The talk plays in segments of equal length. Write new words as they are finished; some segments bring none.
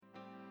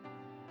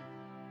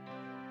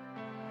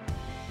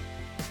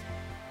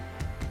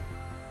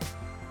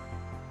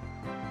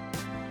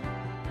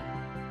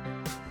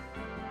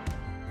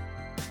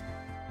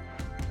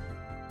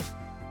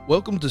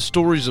Welcome to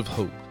Stories of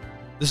Hope.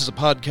 This is a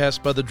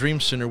podcast by the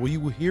Dream Center where you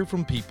will hear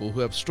from people who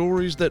have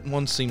stories that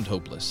once seemed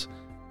hopeless.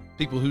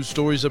 People whose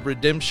stories of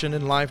redemption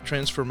and life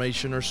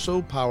transformation are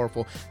so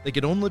powerful they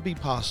can only be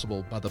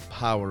possible by the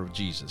power of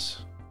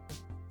Jesus.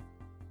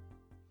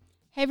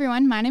 Hey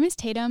everyone, my name is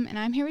Tatum and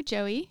I'm here with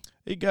Joey.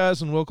 Hey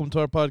guys, and welcome to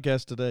our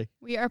podcast today.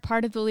 We are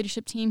part of the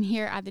leadership team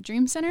here at the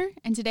Dream Center,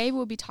 and today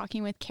we'll be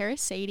talking with Karis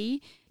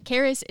Sadie.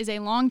 Karis is a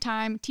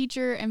longtime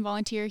teacher and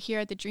volunteer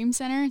here at the Dream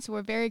Center, so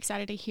we're very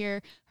excited to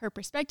hear her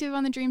perspective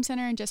on the Dream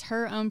Center and just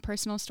her own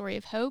personal story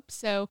of hope.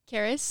 So,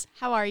 Karis,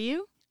 how are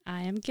you?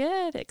 I am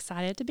good.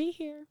 Excited to be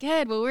here.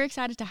 Good. Well, we're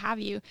excited to have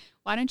you.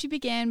 Why don't you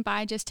begin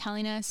by just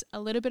telling us a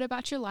little bit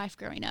about your life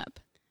growing up?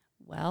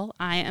 Well,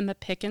 I am a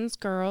Pickens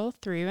girl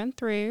through and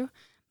through.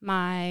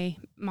 My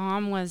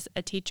mom was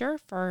a teacher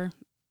for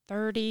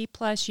 30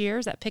 plus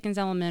years at Pickens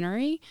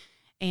Elementary,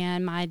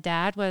 and my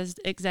dad was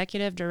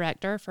executive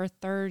director for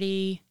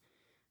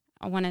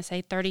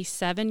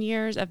 37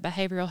 years of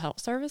behavioral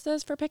health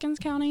services for Pickens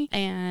County.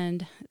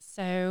 And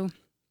so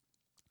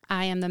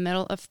I am the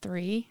middle of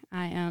three.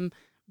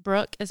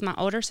 Brooke is my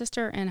older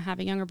sister, and I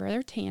have a younger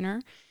brother,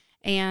 Tanner.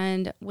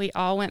 And we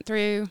all went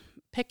through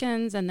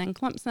Pickens and then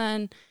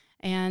Clemson.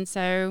 And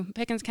so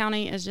Pickens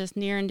County is just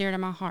near and dear to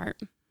my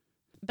heart.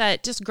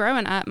 But just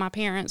growing up, my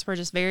parents were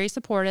just very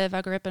supportive.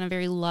 I grew up in a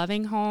very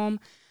loving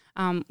home.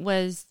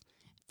 Was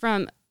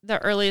from the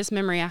earliest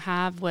memory I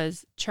have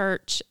was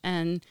church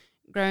and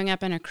growing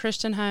up in a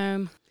Christian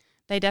home.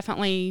 They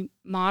definitely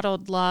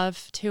modeled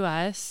love to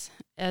us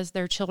as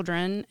their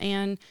children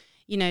and,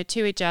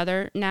 to each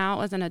other.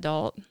 Now as an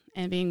adult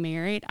and being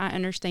married, I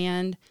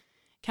understand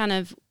kind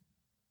of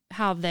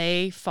how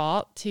they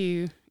fought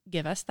to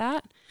give us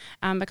that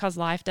because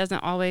life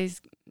doesn't always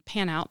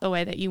pan out the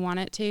way that you want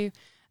it to.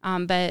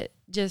 But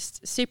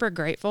just super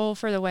grateful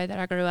for the way that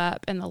I grew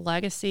up and the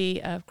legacy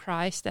of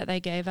Christ that they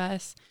gave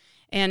us.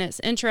 And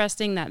it's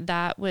interesting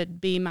that would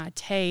be my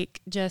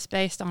take just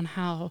based on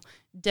how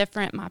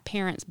different my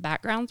parents'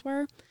 backgrounds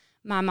were.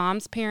 My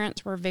mom's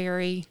parents were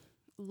very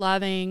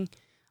loving,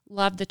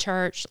 loved the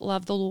church,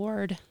 loved the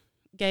Lord,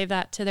 gave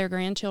that to their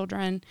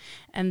grandchildren.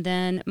 And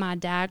then my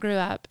dad grew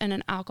up in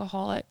an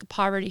alcoholic,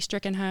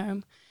 poverty-stricken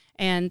home,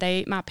 and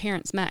my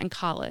parents met in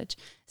college.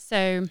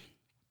 So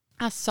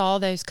I saw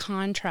those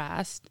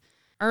contrasts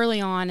early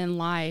on in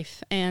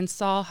life and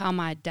saw how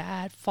my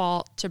dad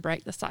fought to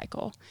break the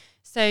cycle.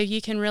 So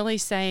you can really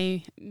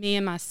say me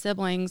and my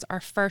siblings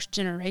are first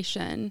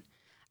generation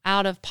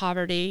out of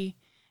poverty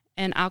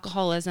and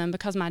alcoholism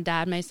because my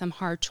dad made some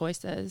hard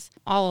choices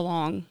all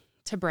along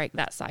to break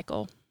that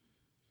cycle.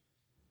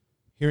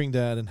 Hearing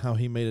that and how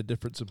he made a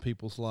difference in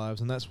people's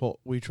lives, and that's what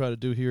we try to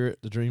do here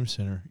at the Dream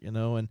Center, and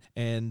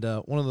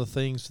one of the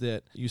things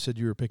that you said,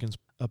 you were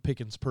a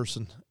Pickens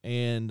person,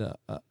 and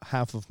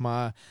half of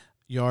my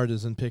yard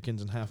is in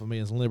Pickens and half of me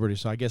is in Liberty,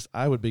 so I guess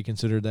I would be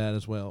considered that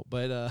as well.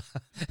 But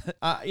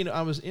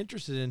I was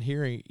interested in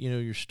hearing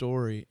your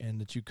story and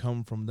that you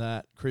come from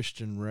that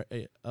Christian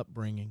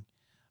upbringing.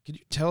 Could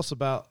you tell us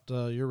about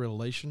your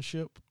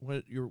relationship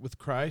with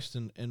Christ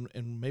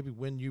and maybe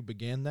when you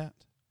began that?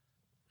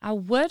 I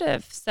would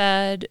have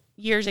said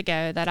years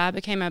ago that I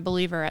became a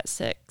believer at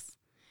 6.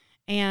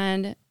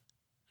 And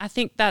I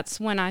think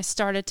that's when I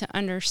started to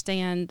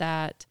understand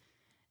that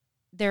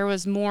there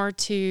was more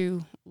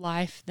to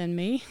life than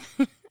me.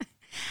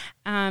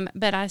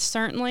 But I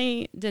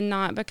certainly did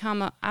not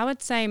become I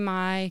would say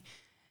my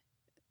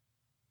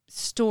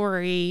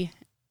story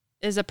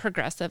is a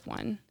progressive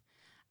one.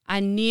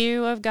 I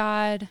knew of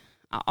God.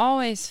 I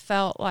always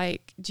felt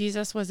like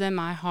Jesus was in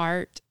my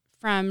heart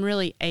from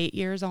really 8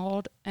 years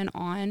old and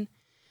on.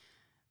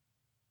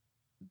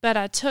 But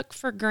I took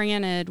for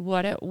granted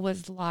what it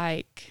was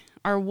like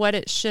or what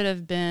it should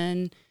have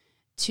been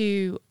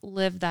to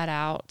live that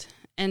out.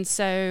 And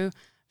so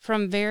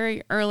from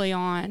very early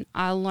on,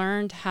 I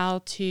learned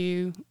how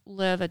to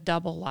live a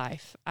double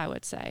life, I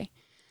would say.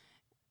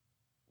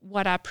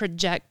 What I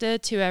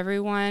projected to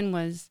everyone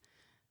was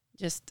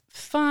just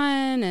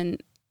fun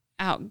and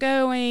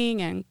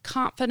outgoing and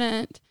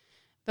confident.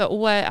 But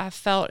what I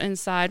felt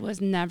inside was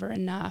never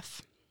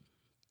enough.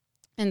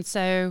 And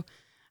so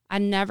I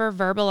never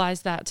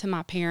verbalized that to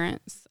my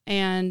parents.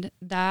 And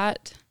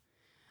that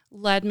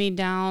led me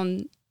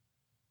down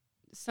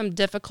some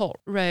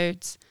difficult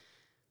roads.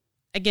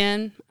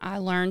 Again, I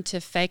learned to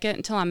fake it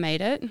until I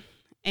made it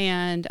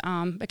and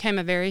became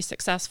a very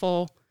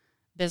successful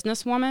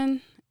businesswoman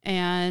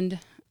and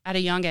at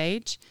a young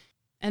age.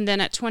 And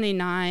then at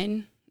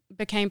 29,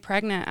 became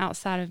pregnant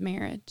outside of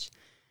marriage.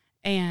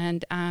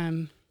 And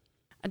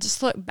I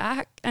just look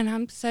back and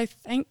I'm so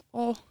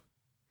thankful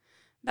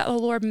that the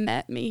Lord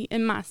met me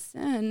in my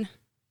sin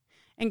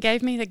and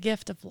gave me the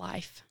gift of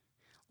life,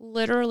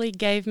 literally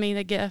gave me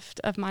the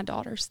gift of my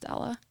daughter,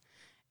 Stella.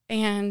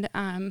 And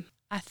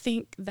I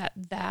think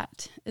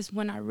that is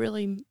when I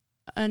really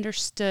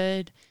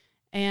understood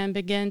and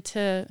began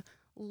to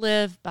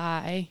live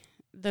by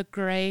the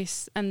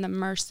grace and the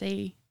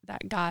mercy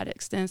that God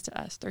extends to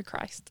us through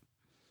Christ.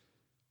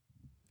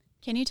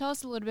 Can you tell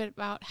us a little bit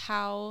about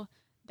how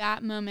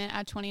that moment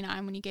at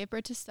 29 when you gave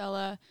birth to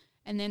Stella,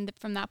 and then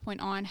from that point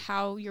on,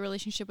 how your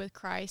relationship with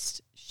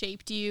Christ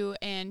shaped you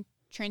and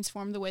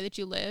transformed the way that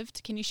you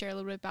lived. Can you share a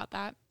little bit about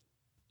that?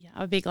 Yeah,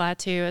 I would be glad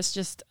to. It's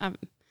just, I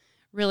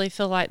really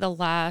feel like the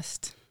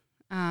last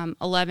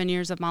 11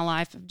 years of my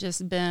life have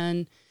just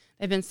been,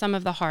 they've been some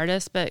of the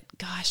hardest, but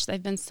gosh,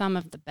 they've been some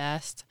of the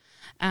best.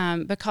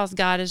 Because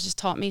God has just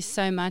taught me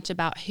so much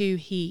about who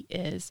he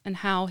is and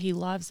how he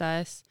loves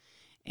us.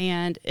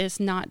 And it's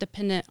not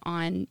dependent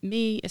on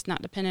me. It's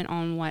not dependent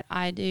on what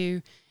I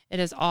do. It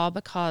is all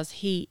because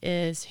he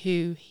is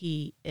who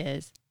he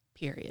is,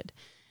 period.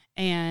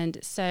 And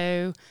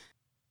so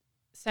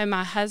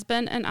my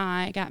husband and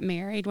I got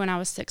married when I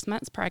was 6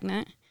 months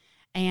pregnant.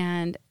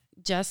 And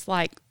just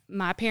like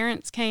my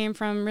parents came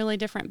from really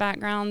different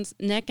backgrounds,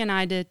 Nick and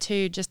I did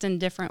too, just in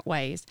different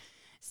ways.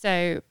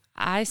 So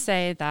I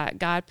say that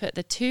God put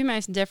the two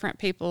most different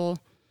people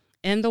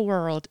in the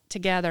world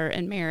together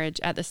in marriage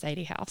at the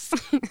Sadie house.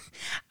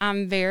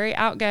 I'm very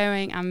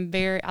outgoing.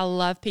 I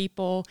love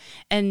people,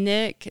 and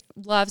Nick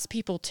loves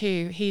people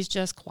too. He's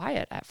just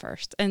quiet at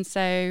first. And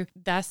so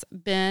that's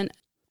been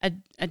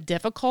a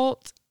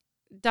difficult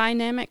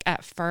dynamic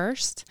at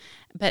first,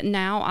 but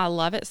now I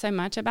love it so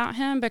much about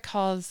him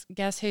because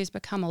guess who's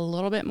become a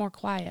little bit more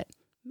quiet?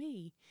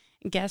 Me.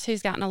 And guess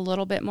who's gotten a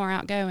little bit more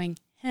outgoing?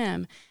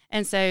 Him.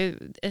 And so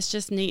it's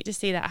just neat to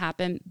see that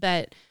happen.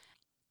 But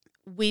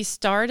we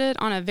started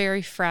on a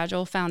very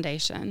fragile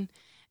foundation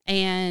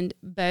and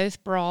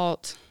both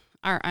brought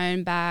our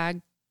own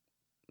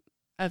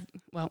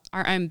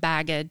our own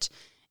baggage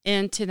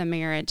into the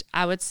marriage.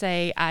 I would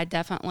say I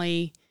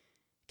definitely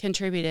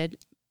contributed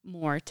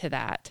more to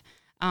that.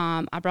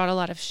 I brought a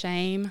lot of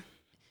shame.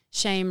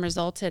 Shame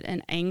resulted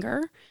in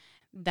anger.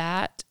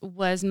 That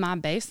was my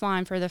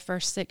baseline for the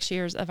first 6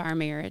 years of our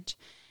marriage.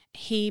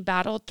 He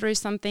battled through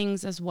some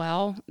things as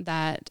well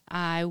that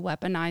I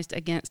weaponized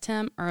against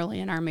him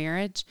early in our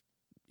marriage.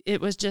 It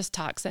was just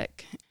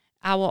toxic.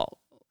 I will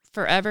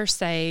forever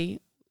say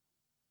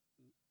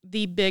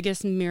the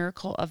biggest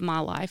miracle of my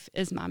life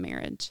is my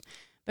marriage,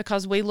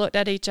 because we looked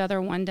at each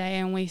other one day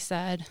and we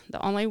said,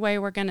 the only way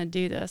we're going to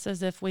do this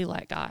is if we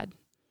let God.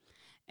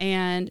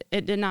 And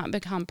it did not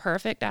become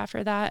perfect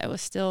after that. It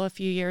was still a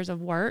few years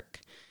of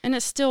work, and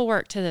it's still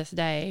work to this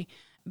day.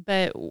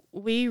 But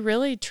we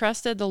really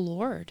trusted the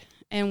Lord,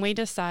 and we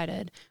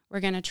decided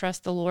we're going to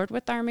trust the Lord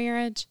with our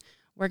marriage.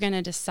 We're going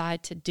to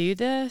decide to do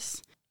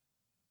this.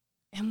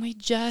 And we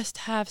just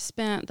have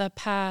spent the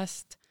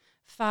past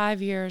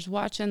 5 years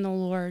watching the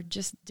Lord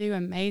just do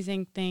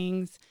amazing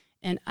things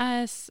in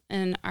us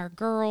and our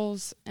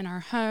girls and our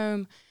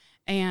home.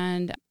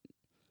 And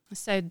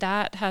so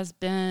that has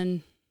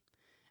been,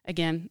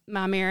 again,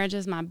 my marriage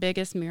is my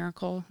biggest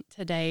miracle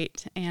to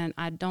date, and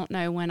I don't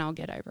know when I'll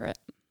get over it.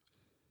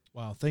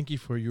 Wow, thank you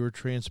for your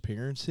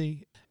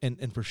transparency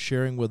and for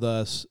sharing with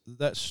us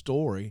that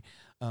story,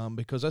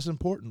 because that's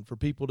important for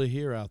people to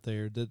hear out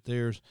there, that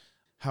there's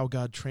how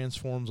God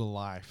transforms a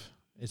life.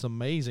 It's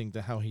amazing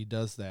how he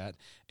does that.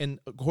 And,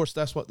 of course,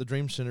 that's what the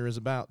Dream Center is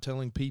about,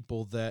 telling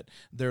people that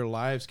their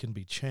lives can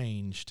be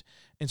changed.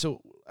 And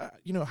so,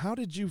 how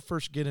did you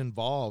first get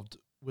involved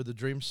with the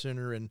Dream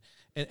Center, and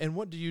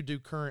what do you do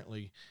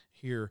currently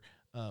here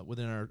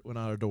within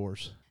our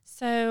doors?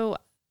 So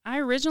I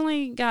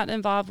originally got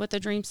involved with the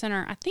Dream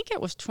Center, I think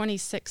it was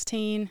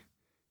 2016.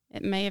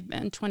 It may have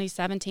been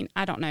 2017.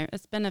 I don't know.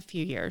 It's been a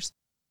few years.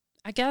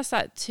 I guess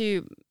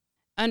to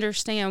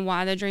understand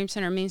why the Dream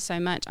Center means so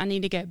much, I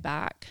need to go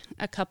back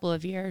a couple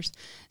of years.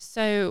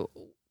 So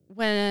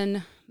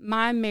when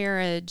my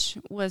marriage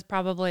was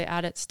probably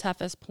at its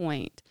toughest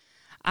point,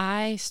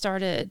 I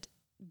started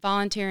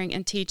volunteering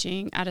and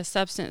teaching at a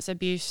substance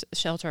abuse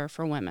shelter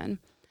for women.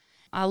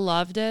 I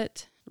loved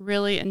it,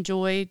 really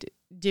enjoyed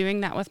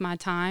doing that with my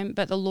time,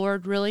 but the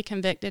Lord really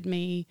convicted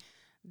me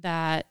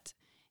that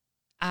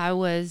I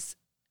was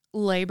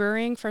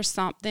laboring for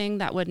something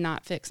that would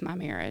not fix my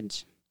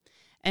marriage.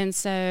 And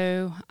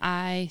so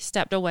I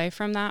stepped away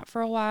from that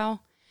for a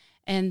while,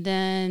 and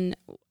then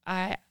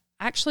I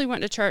actually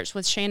went to church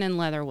with Shannon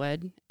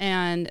Leatherwood,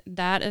 and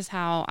that is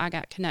how I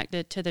got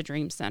connected to the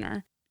Dream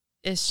Center.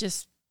 It's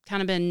just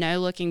kind of been no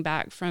looking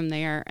back from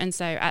there. And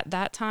so at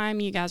that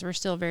time, you guys were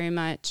still very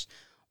much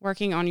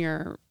working on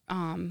your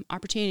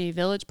Opportunity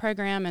Village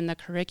program and the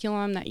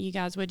curriculum that you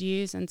guys would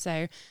use. And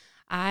so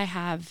I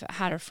have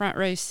had a front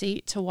row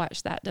seat to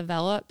watch that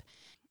develop.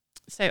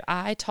 So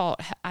I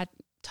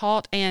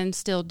taught and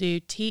still do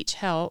teach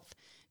health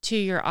to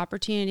your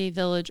Opportunity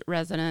Village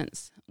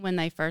residents when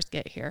they first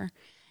get here.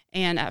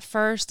 And at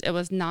first, it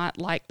was not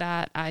like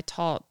that. I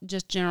taught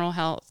just general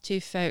health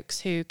to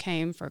folks who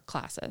came for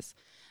classes.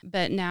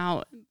 But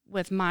now,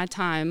 with my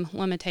time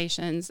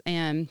limitations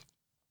and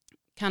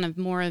kind of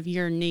more of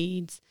your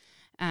needs,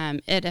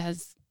 it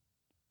has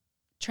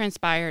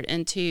transpired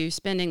into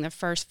spending the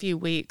first few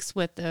weeks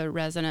with the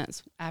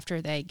residents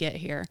after they get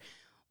here,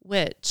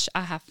 which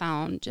I have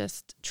found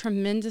just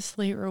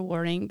tremendously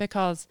rewarding,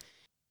 because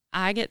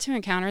I get to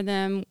encounter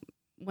them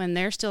when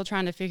they're still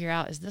trying to figure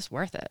out, is this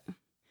worth it?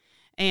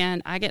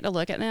 And I get to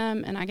look at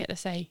them and I get to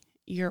say,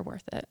 you're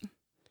worth it.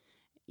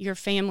 your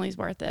family's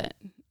worth it,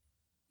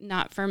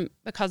 not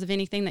because of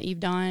anything that you've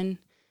done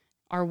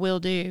or will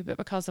do, but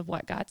because of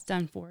what God's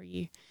done for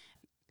you.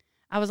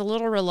 I was a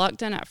little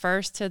reluctant at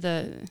first to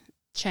the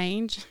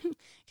change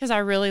because I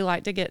really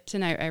like to get to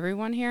know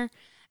everyone here.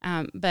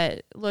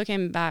 But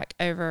looking back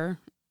over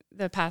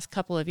the past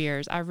couple of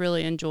years, I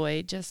really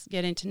enjoyed just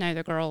getting to know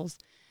the girls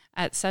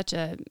at such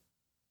a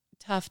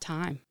tough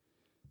time.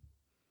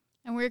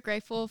 And we're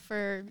grateful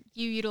for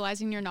you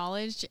utilizing your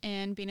knowledge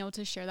and being able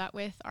to share that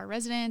with our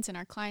residents and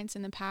our clients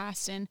in the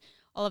past and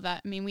all of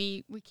that. I mean,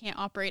 we can't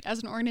operate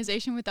as an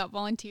organization without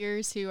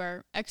volunteers who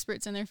are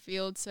experts in their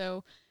field.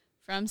 So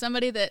from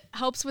somebody that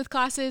helps with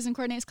classes and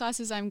coordinates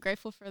classes, I'm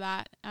grateful for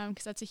that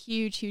because that's a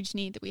huge, huge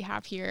need that we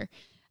have here.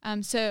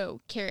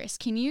 So, Karis,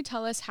 can you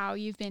tell us how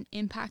you've been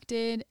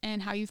impacted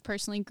and how you've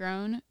personally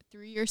grown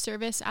through your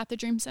service at the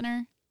Dream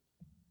Center?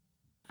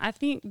 I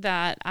think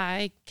that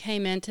I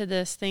came into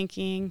this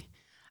thinking,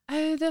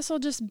 oh, this will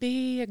just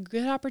be a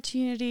good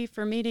opportunity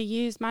for me to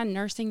use my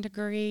nursing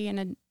degree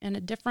in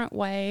a different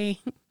way.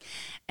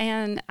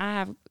 And I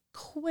have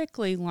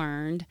quickly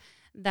learned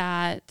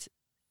that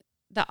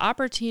the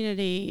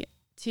opportunity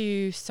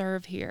to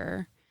serve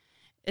here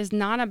is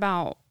not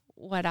about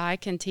what I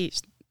can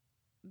teach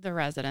the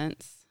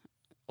residents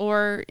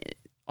or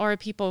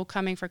people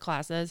coming for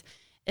classes.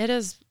 It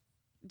is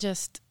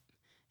just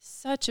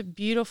such a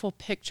beautiful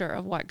picture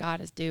of what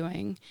God is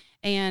doing,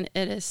 and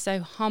it is so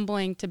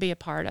humbling to be a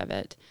part of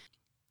it.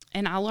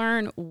 And I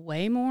learn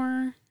way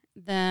more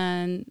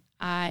than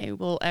I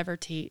will ever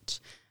teach.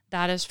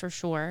 That is for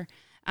sure.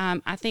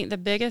 I think the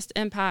biggest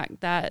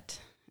impact that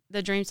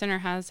the Dream Center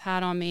has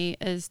had on me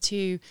is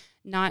to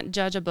not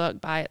judge a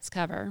book by its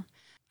cover.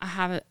 I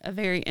have a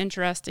very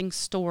interesting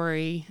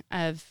story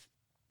of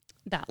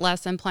that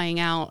lesson playing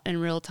out in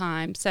real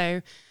time.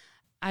 So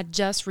I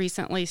just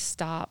recently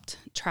stopped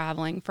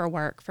traveling for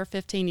work. For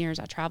 15 years,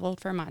 I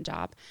traveled for my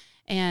job.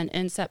 And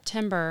in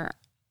September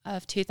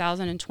of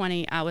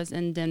 2020, I was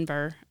in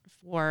Denver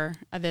for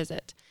a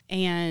visit.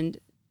 And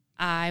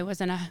I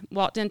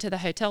walked into the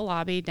hotel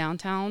lobby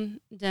downtown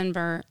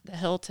Denver, the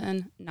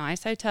Hilton,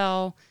 nice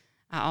hotel.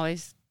 I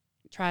always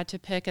tried to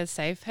pick a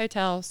safe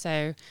hotel,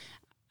 so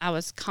I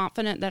was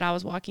confident that I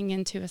was walking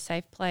into a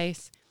safe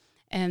place.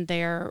 And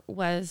there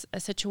was a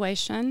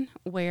situation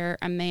where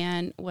a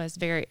man was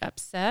very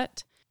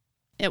upset.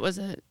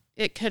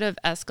 It could have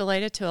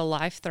escalated to a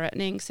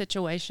life-threatening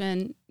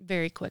situation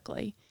very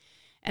quickly.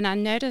 And I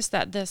noticed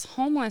that this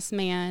homeless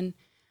man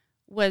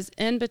was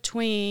in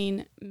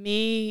between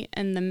me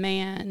and the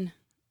man,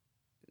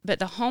 but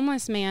the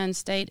homeless man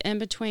stayed in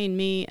between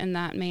me and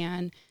that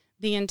man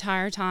the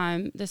entire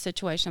time the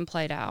situation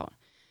played out.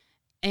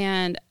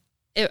 And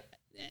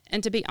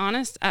to be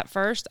honest, at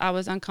first I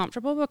was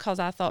uncomfortable because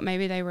I thought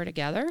maybe they were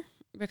together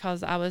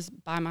because I was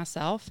by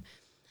myself.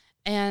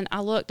 And I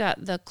looked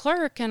at the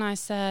clerk and I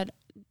said,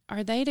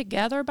 "Are they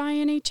together by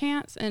any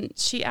chance?" And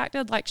she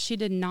acted like she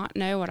did not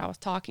know what I was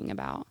talking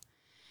about.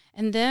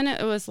 And then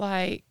it was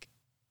like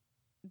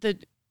the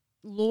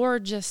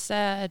Lord just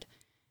said,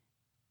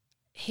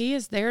 "He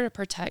is there to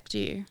protect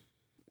you."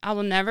 I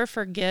will never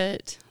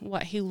forget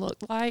what he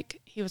looked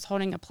like. He was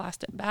holding a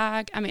plastic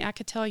bag. I mean, I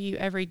could tell you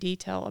every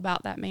detail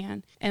about that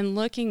man. And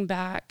looking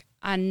back,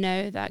 I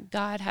know that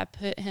God had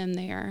put him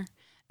there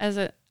as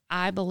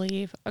I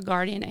believe, a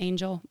guardian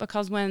angel,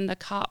 because when the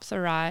cops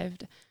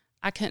arrived,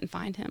 I couldn't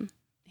find him.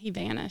 He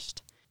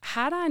vanished.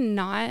 Had I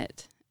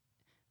not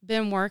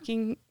been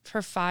working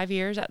for 5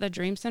 years at the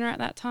Dream Center at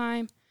that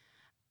time,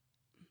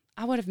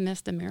 I would have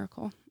missed the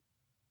miracle.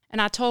 And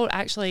I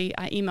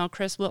emailed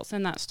Chris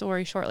Wilson that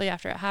story shortly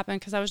after it happened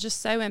because I was just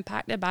so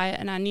impacted by it.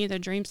 And I knew the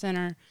Dream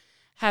Center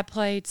had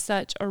played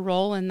such a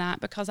role in that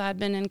because I had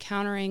been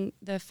encountering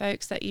the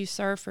folks that you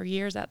served for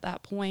years at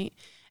that point.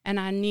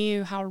 And I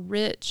knew how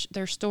rich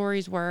their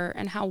stories were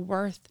and how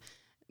worth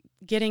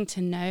getting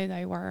to know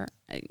they were,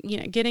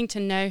 getting to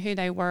know who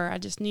they were. I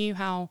just knew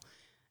how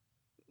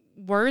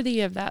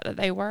worthy of that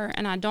they were.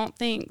 And I don't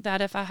think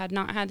that if I had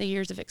not had the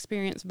years of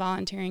experience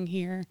volunteering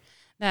here,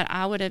 that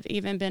I would have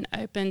even been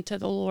open to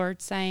the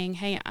Lord saying,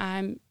 "Hey,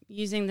 I'm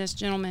using this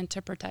gentleman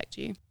to protect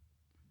you."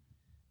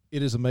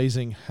 It is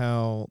amazing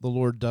how the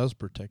Lord does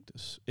protect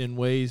us in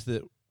ways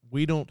that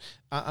we don't.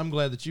 I'm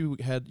glad that you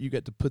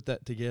got to put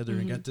that together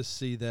and got to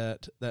see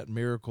that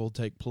miracle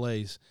take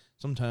place.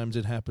 Sometimes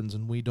it happens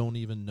and we don't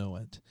even know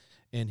it.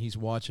 And he's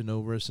watching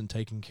over us and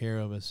taking care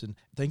of us. And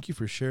thank you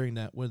for sharing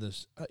that with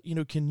us.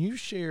 Can you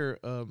share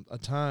a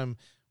time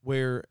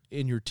where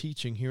in your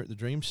teaching here at the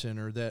Dream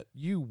Center that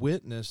you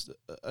witnessed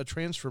a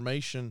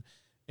transformation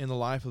in the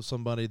life of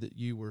somebody that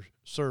you were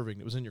serving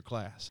that was in your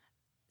class?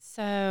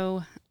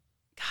 So,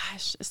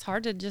 gosh, it's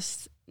hard to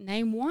just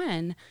name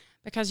one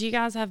because you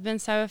guys have been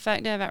so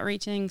effective at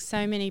reaching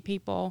so many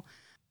people.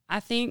 I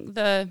think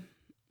the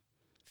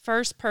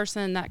first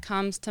person that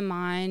comes to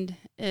mind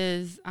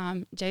is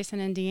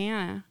Jason and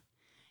Deanna,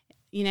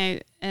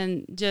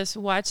 and just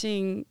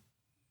watching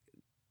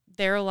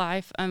their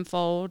life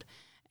unfold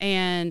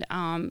and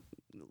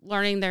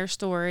learning their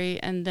story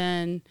and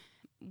then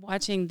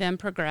watching them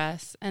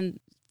progress and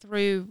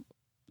through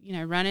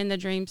running the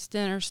Dream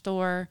Center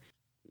store,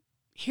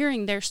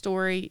 hearing their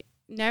story,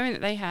 knowing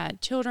that they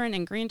had children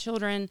and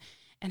grandchildren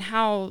and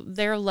how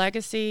their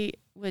legacy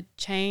would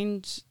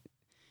change,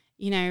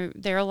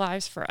 their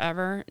lives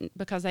forever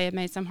because they had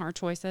made some hard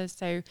choices.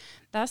 So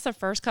that's the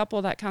first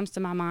couple that comes to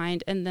my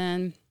mind. And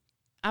then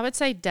I would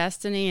say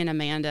Destiny and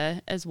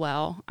Amanda as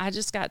well. I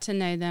just got to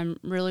know them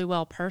really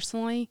well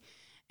personally,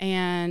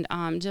 and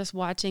just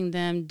watching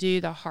them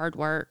do the hard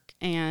work.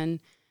 And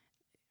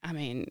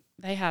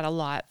they had a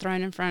lot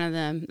thrown in front of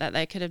them that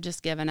they could have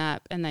just given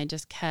up, and they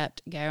just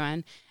kept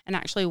going. And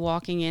actually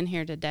walking in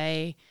here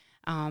today,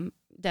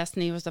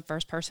 Destiny was the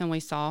first person we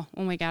saw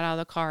when we got out of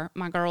the car.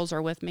 My girls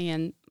are with me,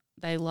 and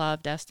they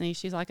love Destiny.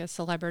 She's like a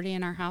celebrity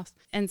in our house.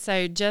 And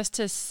so just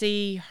to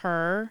see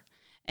her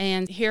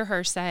and hear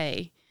her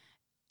say,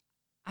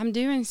 I'm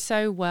doing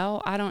so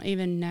well, I don't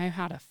even know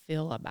how to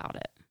feel about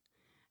it.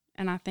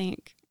 And I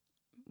think,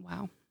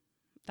 wow,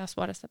 that's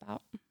what it's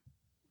about.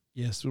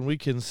 Yes, when we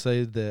can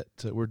say that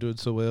we're doing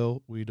so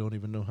well, we don't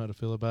even know how to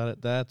feel about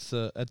it. That's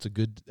a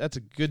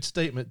good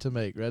statement to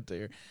make right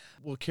there.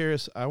 Well,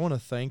 Karis, I want to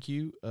thank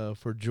you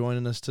for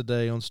joining us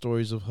today on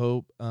Stories of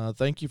Hope.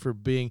 Thank you for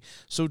being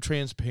so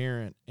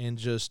transparent and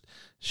just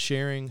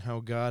sharing how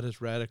God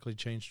has radically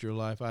changed your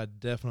life. I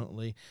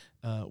definitely,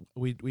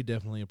 we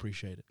definitely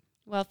appreciate it.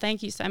 Well,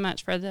 thank you so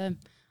much for the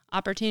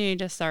opportunity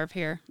to serve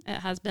here.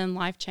 It has been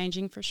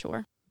life-changing for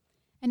sure.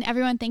 And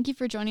everyone, thank you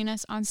for joining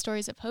us on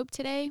Stories of Hope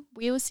today.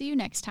 We will see you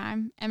next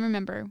time. And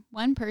remember,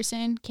 one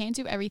person can't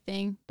do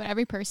everything, but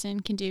every person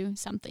can do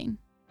something.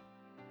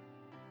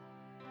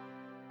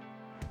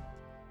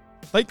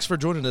 Thanks for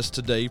joining us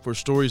today for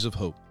Stories of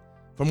Hope.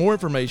 For more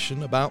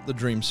information about the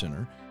Dream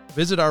Center,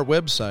 visit our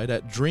website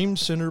at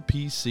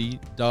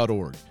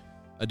dreamcenterpc.org.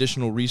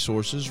 Additional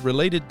resources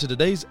related to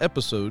today's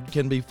episode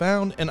can be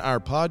found in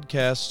our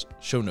podcast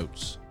show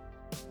notes.